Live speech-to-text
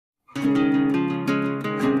Hello!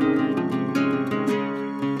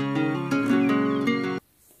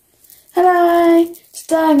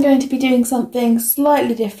 Today I'm going to be doing something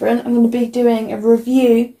slightly different. I'm going to be doing a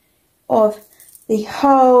review of the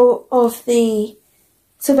whole of the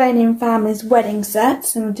Sylvanian family's wedding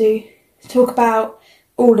sets, and I'll talk about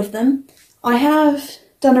all of them. I have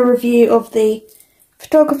done a review of the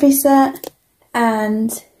photography set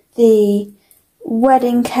and the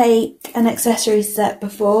wedding cake and accessories set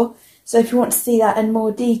before, so if you want to see that in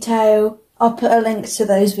more detail, I'll put a link to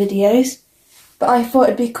those videos. But I thought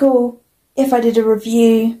it'd be cool if I did a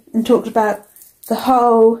review and talked about the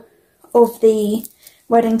whole of the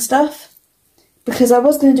wedding stuff, because I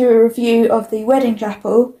was going to do a review of the wedding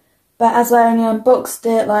chapel, but as I only unboxed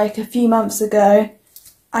it like a few months ago,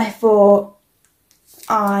 I thought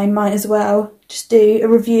I might as well just do a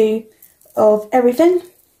review of everything.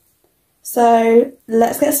 So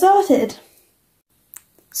let's get started.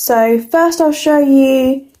 So first I'll show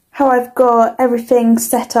you how I've got everything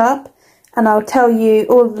set up, and I'll tell you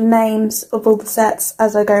all the names of all the sets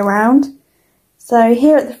as I go round. So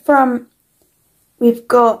here at the front we've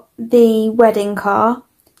got the wedding car.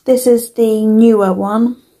 This is the newer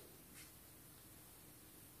one.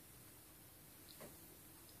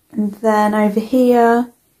 And then over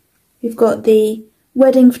here we've got the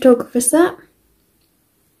wedding photographer set.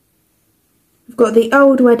 We've got the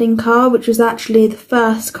old wedding car, which was actually the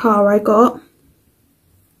first car I got.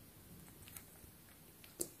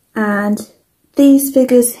 And these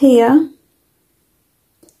figures here,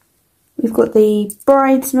 we've got the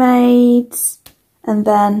bridesmaids, and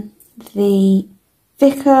then the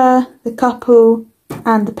vicar, the couple,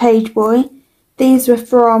 and the page boy. These were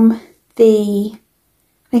from the,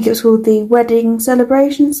 I think it was called the wedding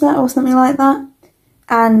celebration set or something like that.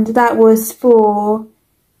 And that was for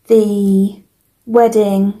the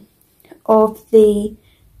wedding of the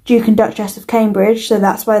Duke and Duchess of Cambridge, so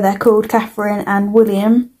that's why they're called Catherine and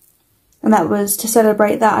William, and that was to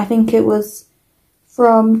celebrate that. I think it was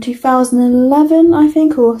from 2011, I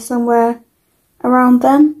think, or somewhere around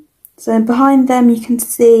then. So behind them you can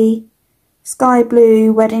see sky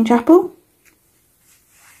blue wedding chapel.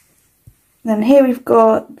 Then here we've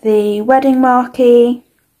got the wedding marquee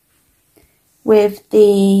with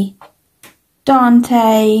the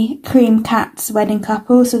Dante Cream Cats wedding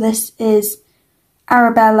couple. So this is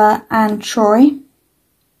Arabella and Troy.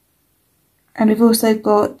 And we've also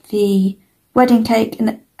got the wedding cake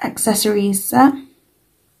and accessories set.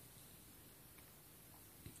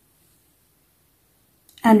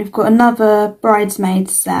 And we've got another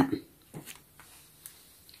bridesmaid set.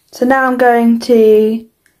 So now I'm going to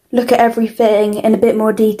look at everything in a bit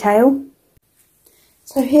more detail.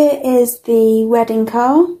 So here is the wedding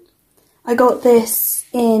car. I got this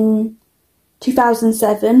in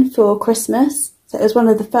 2007 for Christmas, so it was one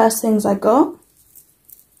of the first things I got.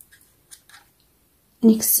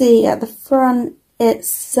 And you can see at the front it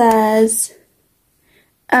says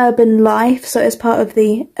Urban Life, so it's part of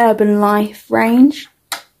the Urban Life range.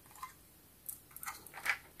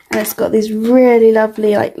 And it's got these really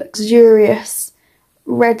lovely, like, luxurious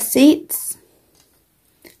red seats.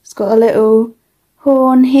 It's got a little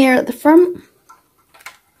horn here at the front.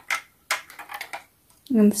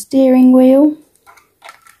 And the steering wheel.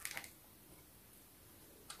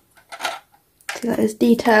 So there's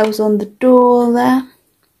details on the door there.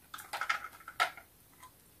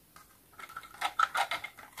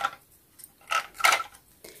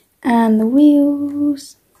 And the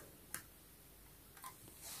wheels.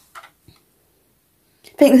 I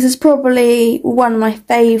think this is probably one of my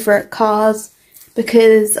favourite cars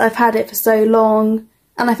because I've had it for so long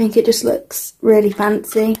and I think it just looks really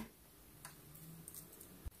fancy.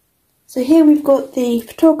 So here we've got the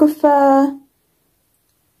photographer,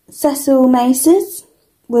 Cecil Maces,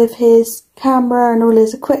 with his camera and all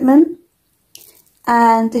his equipment.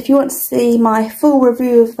 And if you want to see my full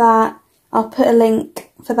review of that, I'll put a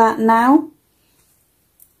link for that now.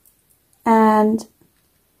 And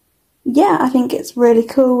yeah, I think it's really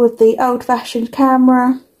cool with the old-fashioned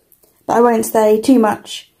camera. But I won't say too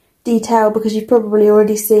much detail because you've probably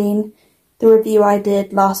already seen the review I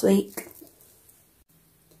did last week.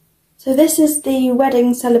 So this is the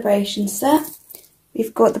wedding celebration set.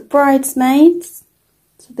 We've got the bridesmaids.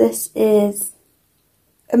 So this is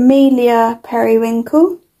Amelia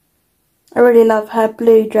Periwinkle. I really love her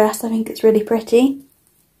blue dress. I think it's really pretty.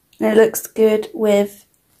 And it looks good with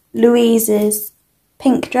Louise's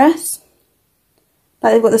pink dress.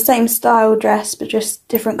 Like they've got the same style dress but just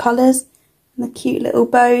different colours. And the cute little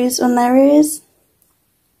bows on their ears.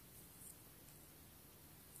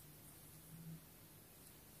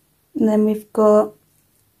 And then we've got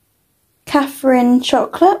Catherine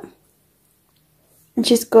Chocolate and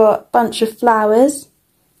she's got a bunch of flowers,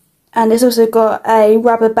 and it's also got a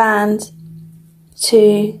rubber band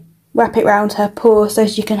to wrap it around her paw so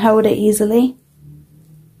she can hold it easily.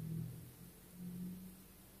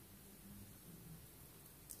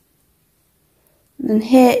 And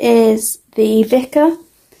here is the vicar,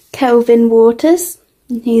 Kelvin Waters,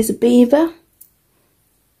 and he's a beaver.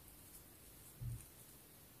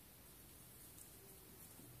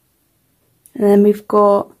 And then we've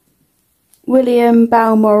got William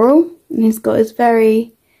Balmoral, and he's got his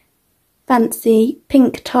very fancy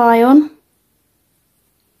pink tie on.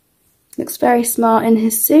 Looks very smart in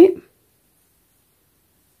his suit.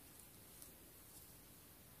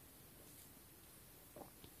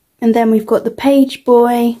 And then we've got the page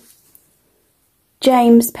boy,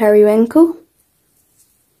 James Periwinkle,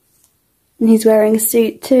 and he's wearing a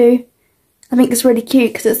suit too. I think it's really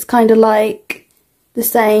cute because it's kind of like the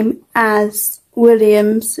same as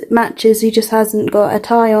William's. It matches, he just hasn't got a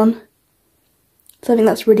tie on. So I think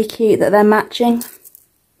that's really cute that they're matching.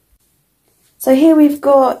 So here we've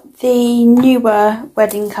got the newer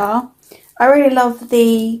wedding car. I really love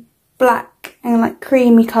the black and like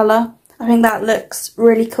creamy colour. I think that looks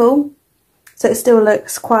really cool. So it still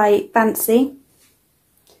looks quite fancy.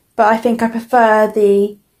 But I think I prefer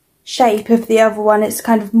the shape of the other one. It's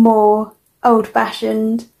kind of more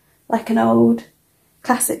old-fashioned, like an old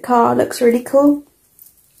classic car. It looks really cool.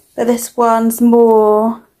 But this one's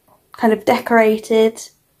more kind of decorated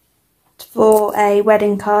for a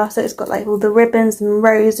wedding car. So it's got like all the ribbons and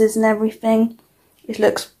roses and everything. It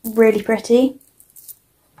looks really pretty.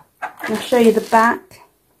 I'll show you the back.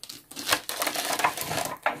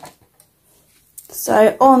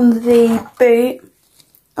 So on the boot,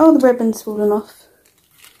 oh, the ribbon's fallen off.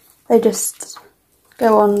 They just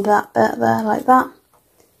go on that bit there like that.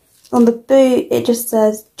 On the boot it just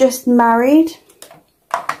says just married,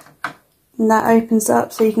 and that opens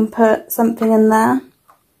up so you can put something in there.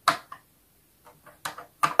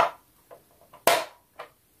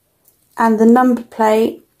 And the number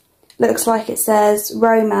plate looks like it says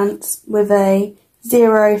romance with a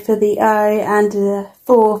 0 for the O and a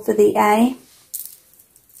 4 for the A.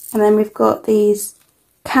 And then we've got these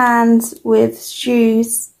cans with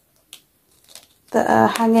shoes that are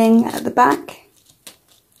hanging at the back,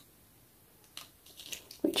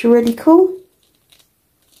 which are really cool.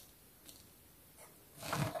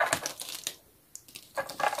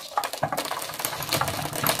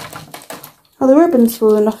 Oh, the ribbon's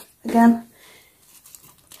falling off again.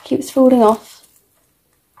 Keeps falling off.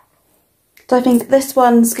 So I think this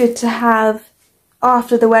one's good to have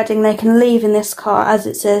after the wedding. They can leave in this car as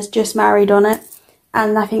it says just married on it.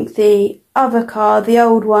 And I think the other car, the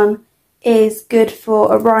old one, is good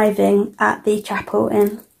for arriving at the chapel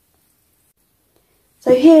inn.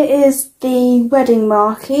 So here is the wedding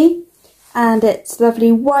marquee, and it's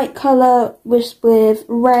lovely white colour with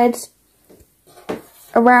red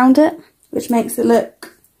around it, which makes it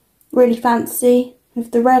look really fancy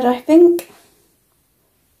with the red, I think.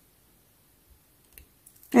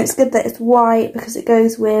 And it's good that it's white because it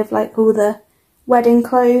goes with like all the wedding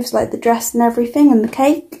clothes, like the dress and everything, and the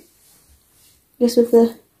cake. Just with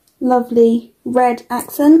the lovely red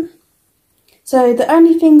accent. So the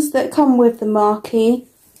only things that come with the marquee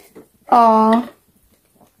are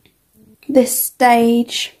this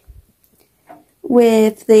stage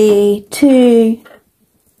with the 2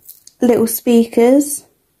 little speakers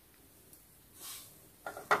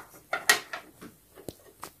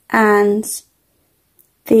and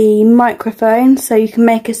the microphone, so you can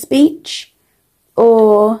make a speech,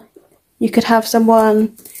 or you could have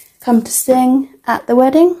someone come to sing at the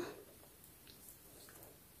wedding.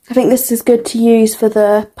 I think this is good to use for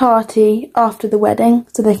the party after the wedding,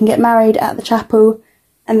 so they can get married at the chapel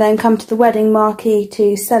and then come to the wedding marquee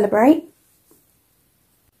to celebrate.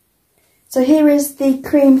 So here is the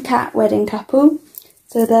cream cat wedding couple.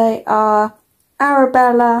 So they are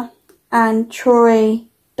Arabella and Troy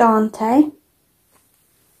Dante.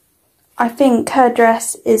 I think her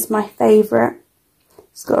dress is my favourite.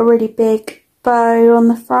 It's got a really big bow on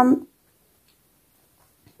the front.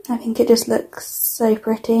 I think it just looks so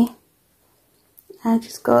pretty. And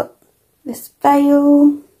she's got this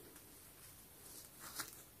veil.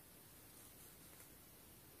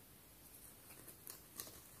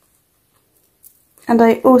 And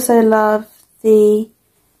I also love the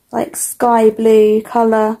like sky blue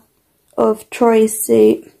colour of Troy's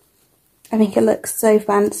suit. I think it looks so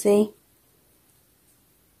fancy.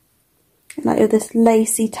 Like with this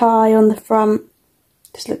lacy tie on the front,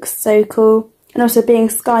 just looks so cool. And also being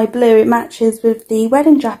sky blue, it matches with the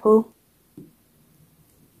wedding chapel.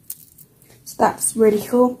 So that's really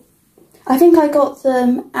cool. I think I got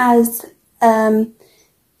them as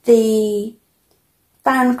the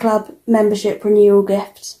fan club membership renewal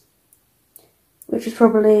gift, which was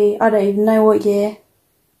probably, I don't even know what year,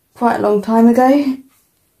 quite a long time ago.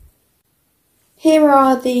 Here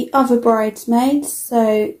are the other bridesmaids.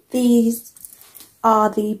 So these are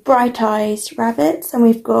the Bright Eyes rabbits, and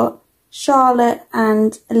we've got Charlotte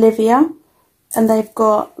and Olivia, and they've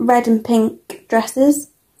got red and pink dresses,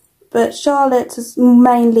 but Charlotte's is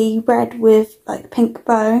mainly red with like pink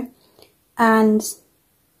bow, and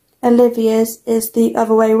Olivia's is the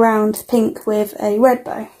other way round, pink with a red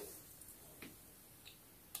bow.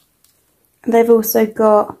 And they've also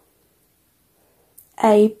got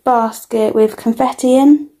a basket with confetti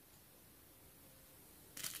in.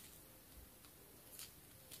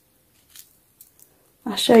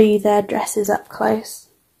 I'll show you their dresses up close.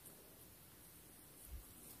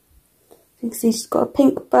 You can see she's got a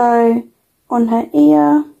pink bow on her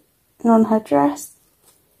ear and on her dress.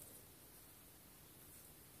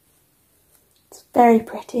 It's very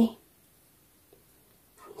pretty.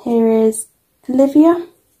 Here is Olivia.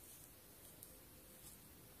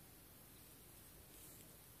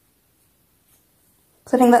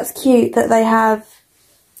 So I think that's cute that they have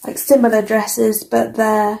like similar dresses, but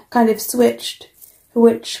they're kind of switched for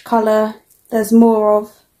which colour there's more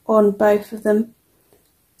of on both of them.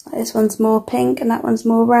 Like this one's more pink and that one's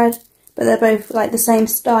more red, but they're both like the same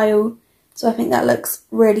style, so I think that looks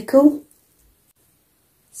really cool.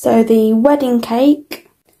 So the wedding cake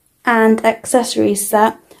and accessories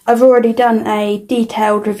set, I've already done a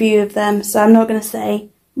detailed review of them, so I'm not going to say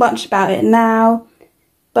much about it now,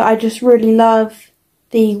 but I just really love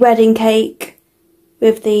the wedding cake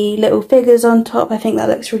with the little figures on top. I think that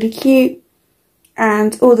looks really cute,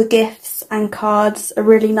 and all the gifts and cards are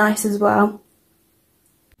really nice as well.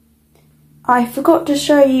 I forgot to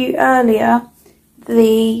show you earlier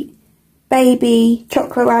the baby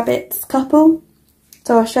chocolate rabbits couple,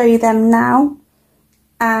 so I'll show you them now,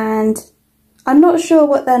 and I'm not sure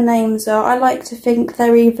what their names are. I like to think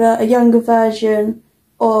they're either a younger version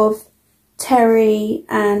of Terry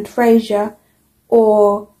and Fraser,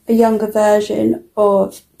 or a younger version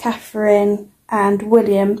of Catherine and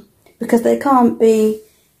William, because they can't be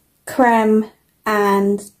Creme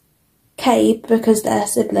and Cabe because they're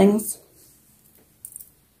siblings.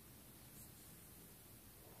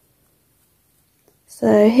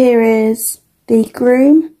 So here is the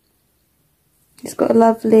groom. He's got a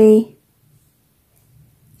lovely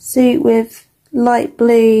suit with light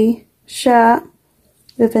blue shirt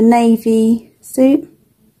with a navy suit.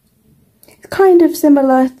 Kind of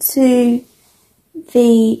similar to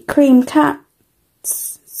the cream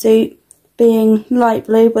cat's suit being light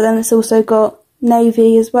blue, but then it's also got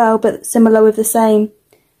navy as well, but similar with the same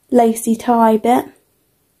lacy tie bit.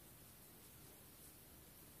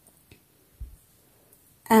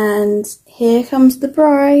 And here comes the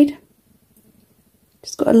bride.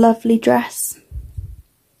 She's got a lovely dress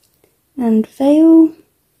and veil.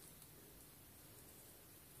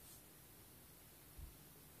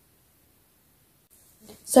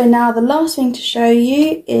 So now the last thing to show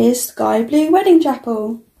you is Sky Blue Wedding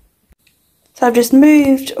Chapel. So I've just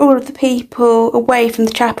moved all of the people away from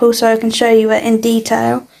the chapel so I can show you it in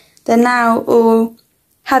detail. They're now all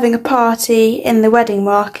having a party in the wedding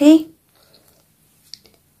marquee.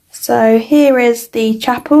 So here is the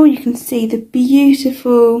chapel. You can see the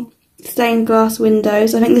beautiful stained glass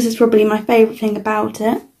windows. I think this is probably my favourite thing about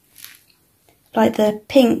it. Like the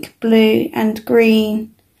pink, blue and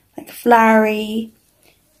green, like flowery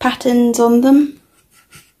patterns on them.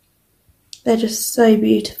 They're just so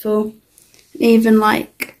beautiful. Even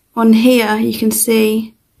like on here you can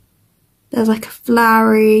see there's like a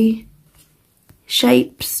flowery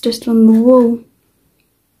shapes just on the wall,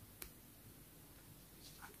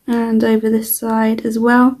 and over this side as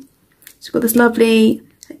well. So we've got this lovely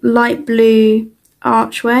light blue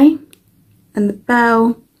archway and the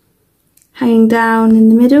bell hanging down in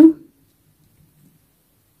the middle.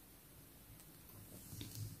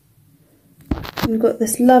 We've got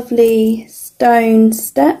this lovely stone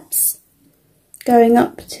steps going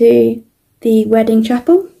up to the wedding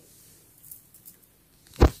chapel.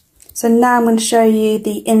 So now I'm going to show you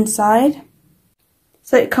the inside.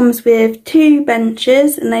 So it comes with two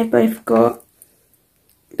benches and they've both got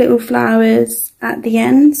little flowers at the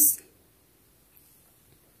ends.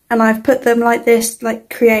 And I've put them like this, like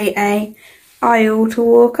create a aisle to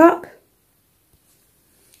walk up.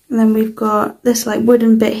 And then we've got this like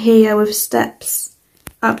wooden bit here with steps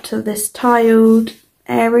up to this tiled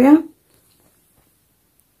area.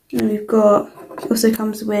 And we've got, it also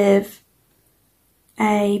comes with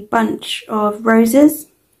a bunch of roses.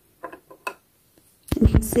 And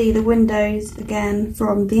you can see the windows again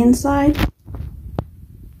from the inside.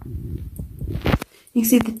 You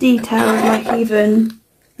can see the detail of like even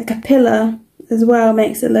like a pillar as well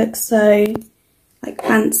makes it look so like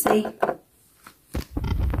fancy.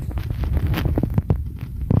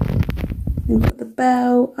 And got the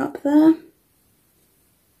bell up there.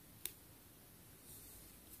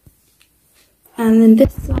 And then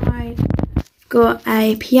this side got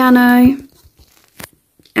a piano,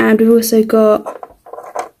 and we've also got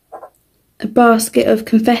a basket of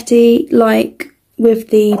confetti like with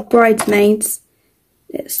the bridesmaids.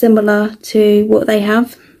 It's similar to what they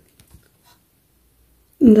have.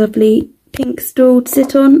 A lovely pink stool to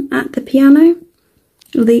sit on at the piano.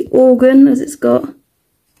 Or the organ, as it's got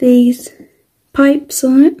these pipes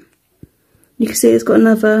on it. You can see it's got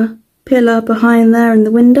another pillar behind there in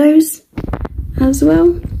the windows as well,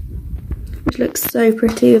 which looks so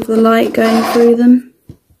pretty with the light going through them.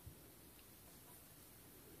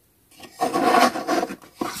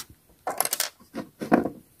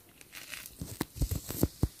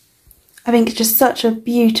 I think it's just such a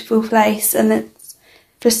beautiful place, and it's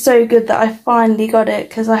just so good that I finally got it,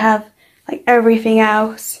 because I have like everything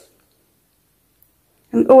else.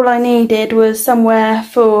 And all I needed was somewhere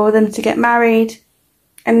for them to get married,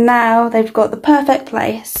 and now they've got the perfect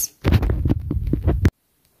place.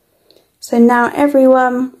 So now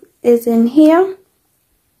everyone is in here.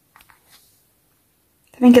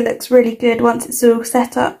 I think it looks really good once it's all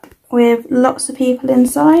set up with lots of people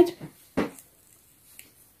inside.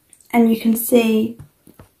 And you can see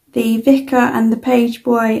the vicar and the page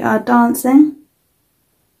boy are dancing.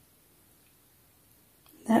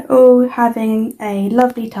 They're all having a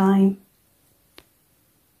lovely time.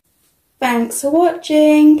 Thanks for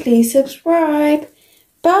watching. Please subscribe.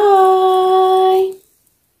 Bye.